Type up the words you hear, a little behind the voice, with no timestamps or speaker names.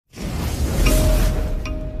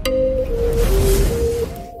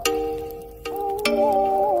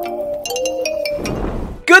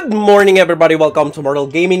Good morning everybody, welcome to Immortal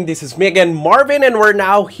Gaming. This is me again, Marvin, and we're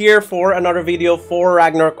now here for another video for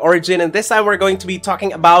Ragnarok Origin, and this time we're going to be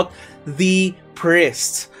talking about the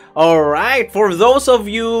Priest. Alright, for those of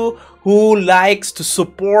you who likes to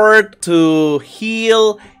support, to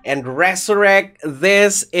heal, and resurrect,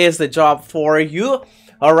 this is the job for you.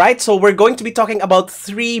 Alright, so we're going to be talking about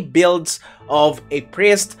 3 builds of a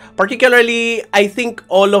priest. Particularly, I think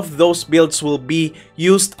all of those builds will be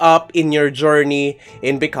used up in your journey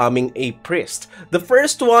in becoming a priest. The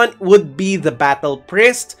first one would be the battle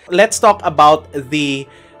priest. Let's talk about the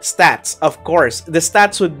stats. Of course, the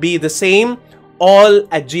stats would be the same. All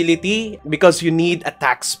agility, because you need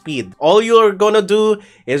attack speed. All you're gonna do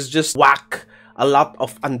is just whack a lot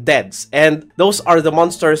of undeads, and those are the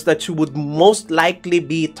monsters that you would most likely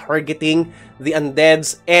be targeting. The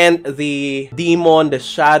undeads and the demon, the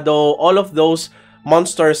shadow, all of those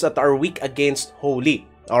monsters that are weak against holy.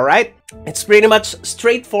 Alright, it's pretty much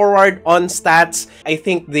straightforward on stats. I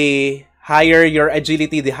think the higher your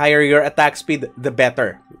agility, the higher your attack speed, the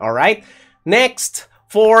better. Alright, next,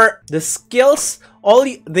 for the skills,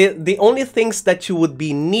 the only things that you would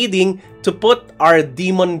be needing to put are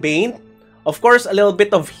Demon Bane. Of course, a little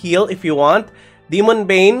bit of heal if you want. Demon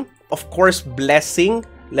Bane, of course, Blessing,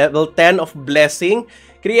 level 10 of Blessing.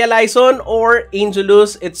 Kriya Liaison or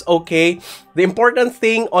Angelus, it's okay. The important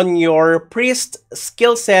thing on your Priest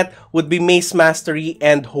skill set would be Mace Mastery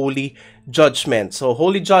and Holy Judgment. So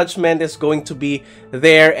Holy Judgment is going to be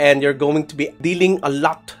there, and you're going to be dealing a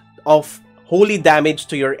lot of holy damage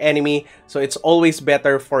to your enemy. So it's always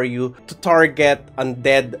better for you to target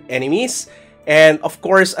undead enemies. And of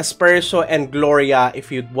course, Aspersio and Gloria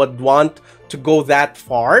if you would want to go that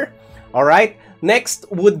far. Alright, next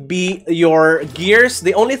would be your gears.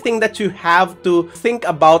 The only thing that you have to think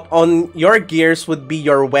about on your gears would be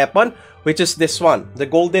your weapon, which is this one, the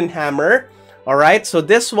Golden Hammer. Alright, so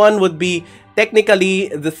this one would be technically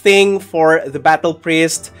the thing for the Battle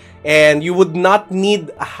Priest, and you would not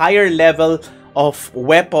need a higher level of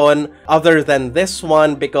weapon other than this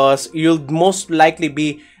one, because you'll most likely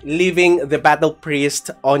be leaving the Battle Priest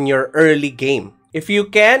on your early game. If you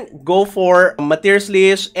can, go for Materials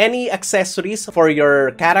Leash, any accessories for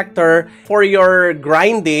your character, for your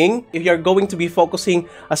grinding, if you're going to be focusing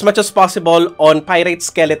as much as possible on Pirate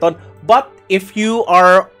Skeleton. But if you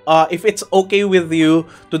are, if it's okay with you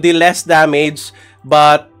to deal less damage,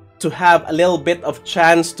 but to have a little bit of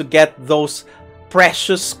chance to get those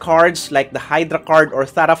precious cards like the Hydra card or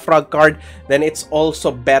Thara Frog card, then it's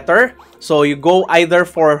also better. So you go either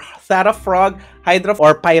for Thara Frog, Hydra,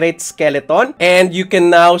 or Pirate Skeleton, and you can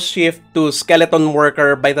now shift to Skeleton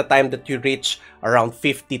Worker by the time that you reach around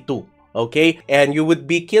 52. Okay, and you would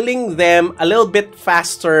be killing them a little bit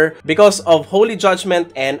faster because of Holy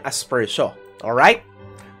Judgment and Aspersio. Alright,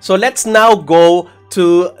 so let's now go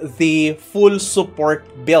to the full support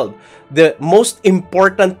build, the most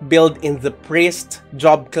important build in the Priest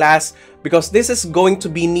job class, because this is going to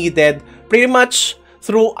be needed pretty much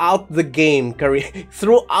throughout the game career,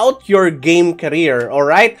 throughout your game career. All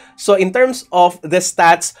right, so in terms of the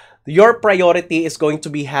stats, your priority is going to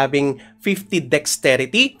be having 50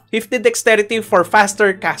 dexterity. 50 dexterity for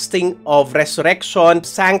faster casting of Resurrection,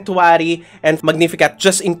 Sanctuary, and Magnificat,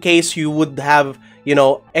 just in case you would have, you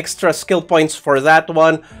know, extra skill points for that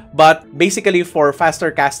one. But basically for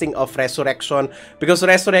faster casting of Resurrection, because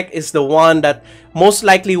Resurrect is the one that most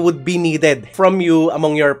likely would be needed from you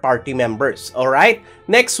among your party members. Alright,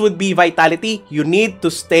 next would be Vitality. You need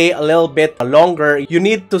to stay a little bit longer. You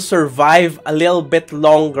need to survive a little bit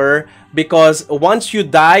longer, because once you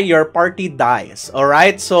die, your party dies.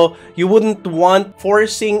 Alright, so you wouldn't want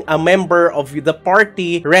forcing a member of the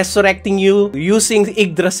party resurrecting you using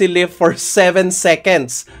Yggdrasil for 7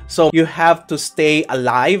 seconds. So you have to stay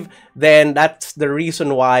alive. Then that's the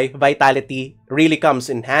reason why Vitality really comes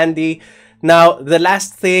in handy. Now, the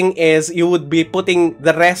last thing is you would be putting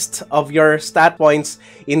the rest of your stat points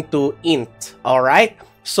into Int. Alright?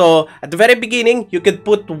 So, at the very beginning, you could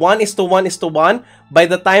put 1:1:1. By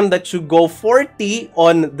the time that you go 40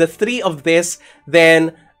 on the 3 of this,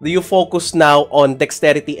 then you focus now on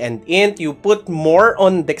Dexterity and Int. You put more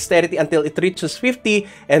on Dexterity until it reaches 50,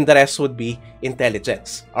 and the rest would be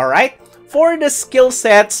Intelligence. Alright? For the skill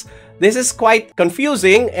sets, this is quite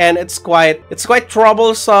confusing, and it's quite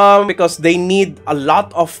troublesome, because they need a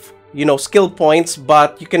lot of, you know, skill points,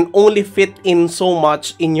 but you can only fit in so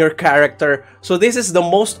much in your character. So this is the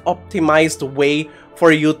most optimized way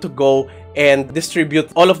for you to go and distribute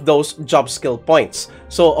all of those job skill points.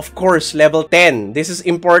 So of course, level 10, this is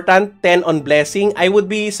important. 10 on Blessing. I would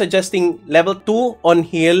be suggesting level 2 on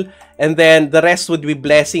Heal, and then the rest would be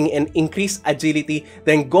Blessing and increase agility.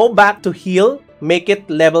 Then go back to Heal make it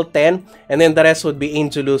level 10, and then the rest would be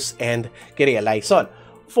Angelus and Kyrie Eleison.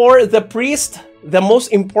 For the priest, the most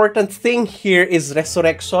important thing here is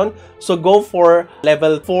resurrection. So go for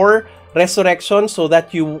level 4 resurrection so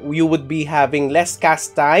that you would be having less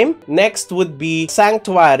cast time. Next would be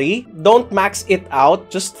sanctuary. Don't max it out,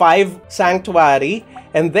 just 5 sanctuary.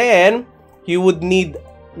 And then you would need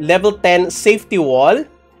level 10 safety wall.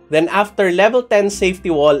 Then after level 10 safety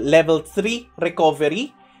wall, level 3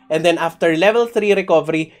 recovery. And then after level 3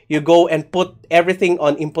 recovery, you go and put everything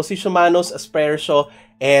on Imposition Manus, Aspertio,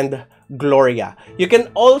 and Gloria. You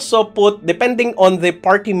can also put, depending on the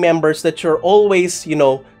party members that you're always,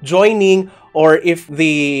 joining, or if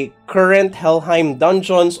the current Helheim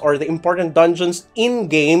dungeons or the important dungeons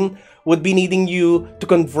in-game would be needing you to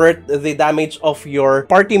convert the damage of your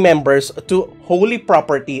party members to holy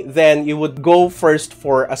property, then you would go first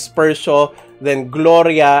for Aspertio, then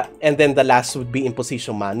Gloria, and then the last would be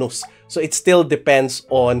Imposition Manus. So it still depends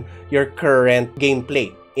on your current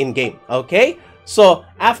gameplay in-game, okay? So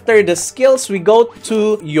after the skills, we go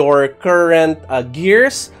to your current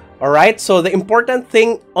gears. Alright, so the important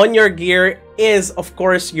thing on your gear is, of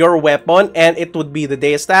course, your weapon, and it would be the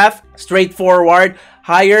Distaff. Straightforward,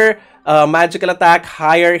 higher magical attack,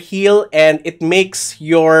 higher heal, and it makes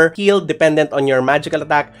your heal dependent on your magical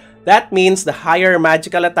attack. That means the higher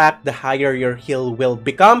magical attack, the higher your heal will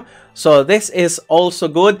become. So this is also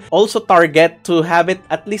good. Also target to have it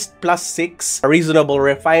at least +6, reasonable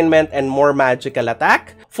refinement, and more magical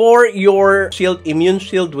attack. For your shield, immune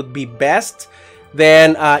shield would be best.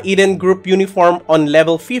 Then Eden group uniform on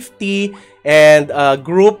level 50, and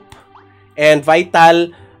group and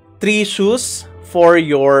vital 3 shoes for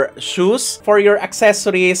your shoes. For your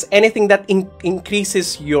accessories, anything that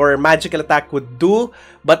increases your magical attack would do.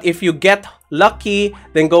 But if you get lucky,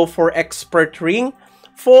 then go for expert ring.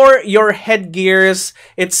 For your headgears,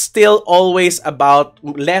 it's still always about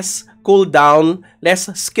less cooldown, less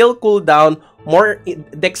skill cooldown, more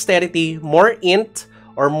dexterity, more int,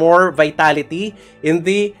 or more vitality. In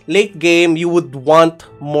the late game, you would want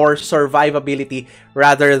more survivability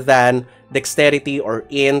rather than dexterity or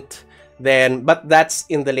int. But that's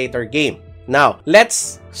in the later game. Now,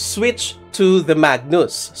 let's switch to the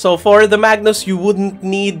Magnus. So for the Magnus, you wouldn't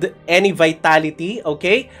need any vitality,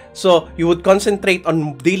 okay? So you would concentrate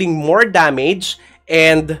on dealing more damage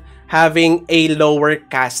and having a lower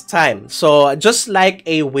cast time. So just like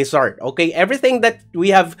a wizard, okay? Everything that we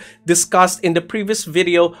have discussed in the previous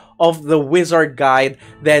video of the wizard guide,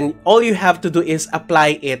 then all you have to do is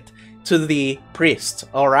apply it to the priest.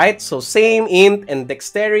 All right, so same int and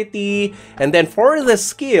dexterity. And then for the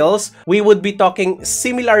skills, we would be talking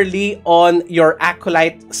similarly on your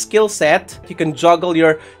acolyte skill set. You can juggle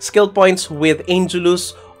your skill points with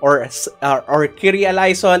Angelus or Kyrie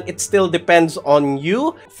Eleison. It still depends on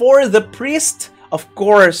you. For the priest, of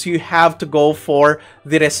course, you have to go for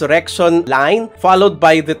the resurrection line, followed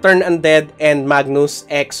by the turn undead and Magnus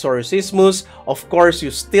Exorcismus. Of course,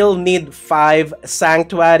 you still need 5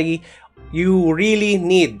 sanctuary. You really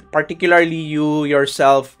need, particularly you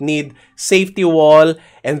yourself, need safety wall.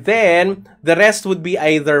 And then the rest would be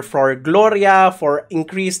either for Gloria, for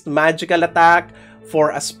increased magical attack,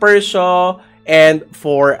 for Aspertio, and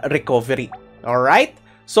for recovery. Alright?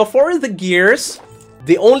 So for the gears,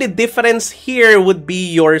 the only difference here would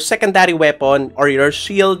be your secondary weapon or your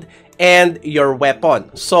shield and your weapon.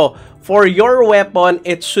 So for your weapon,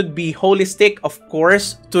 it should be holistic, of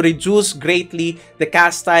course, to reduce greatly the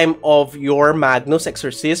cast time of your Magnus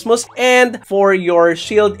Exorcismus. And for your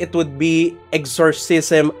shield, it would be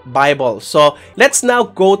Exorcism Bible. So let's now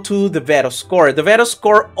go to the Verus Core. The Verus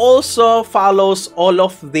Core also follows all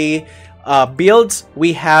of the builds.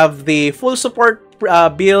 We have the full support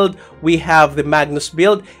build, we have the Magnus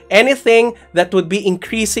build. Anything that would be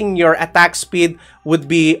increasing your attack speed would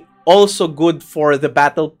be also good for the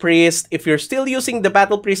Battle Priest. If you're still using the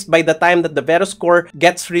Battle Priest by the time that the Verus Core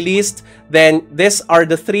gets released, then these are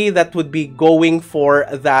the 3 that would be going for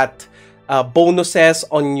that bonuses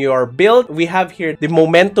on your build. We have here the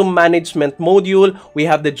Momentum Management module, we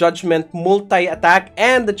have the Judgment Multi-Attack,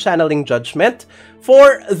 and the Channeling Judgment.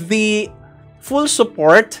 For the full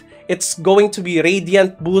support, it's going to be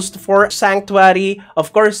Radiant Boost for Sanctuary,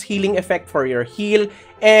 of course, Healing Effect for your heal,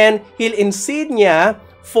 and Heal Insignia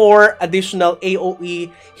for additional AoE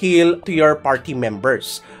heal to your party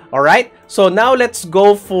members. Alright, so now let's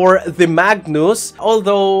go for the Magnus.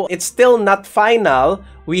 Although it's still not final,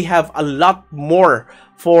 we have a lot more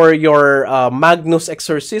for your Magnus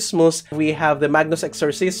Exorcismus, we have the Magnus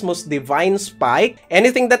Exorcismus Divine Spike.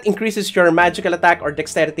 Anything that increases your magical attack or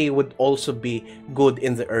dexterity would also be good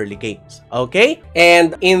in the early games. Okay?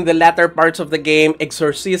 And in the latter parts of the game,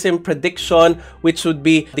 Exorcism Prediction, which would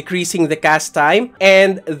be decreasing the cast time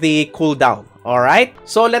and the cooldown. Alright?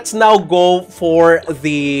 So let's now go for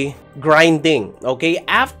the grinding. Okay,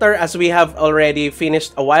 after, as we have already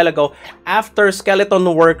finished a while ago, after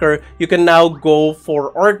Skeleton Worker, you can now go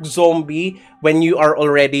for Orc Zombie when you are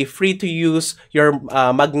already free to use your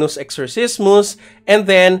Magnus Exorcismus, and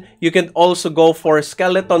then you can also go for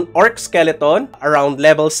Skeleton Orc Skeleton around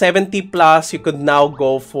level 70 plus. You could now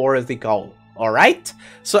go for the Cowl. Alright,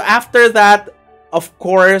 so after that, of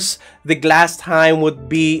course, the Glass Time would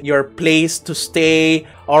be your place to stay.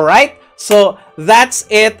 Alright, so that's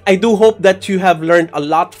it. I do hope that you have learned a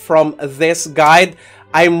lot from this guide.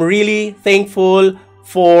 I'm really thankful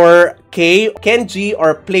for Kenji,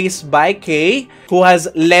 or Place by K, who has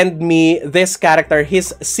lent me this character,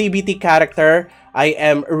 his CBT character. I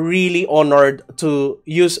am really honored to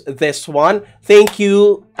use this one. Thank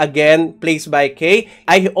you again, Place by K.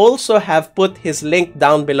 I also have put his link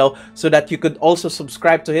down below so that you could also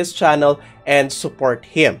subscribe to his channel and support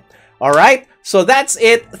him. Alright, so that's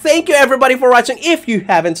it. Thank you everybody for watching. If you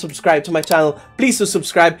haven't subscribed to my channel, please do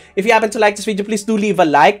subscribe. If you happen to like this video, please do leave a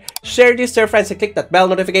like. Share this to your friends and click that bell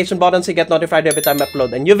notification button so you get notified every time I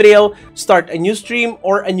upload a new video, start a new stream,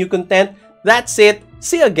 or a new content. That's it.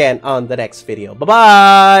 See you again on the next video.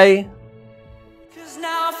 Bye-bye! 'Cause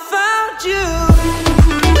now I found you.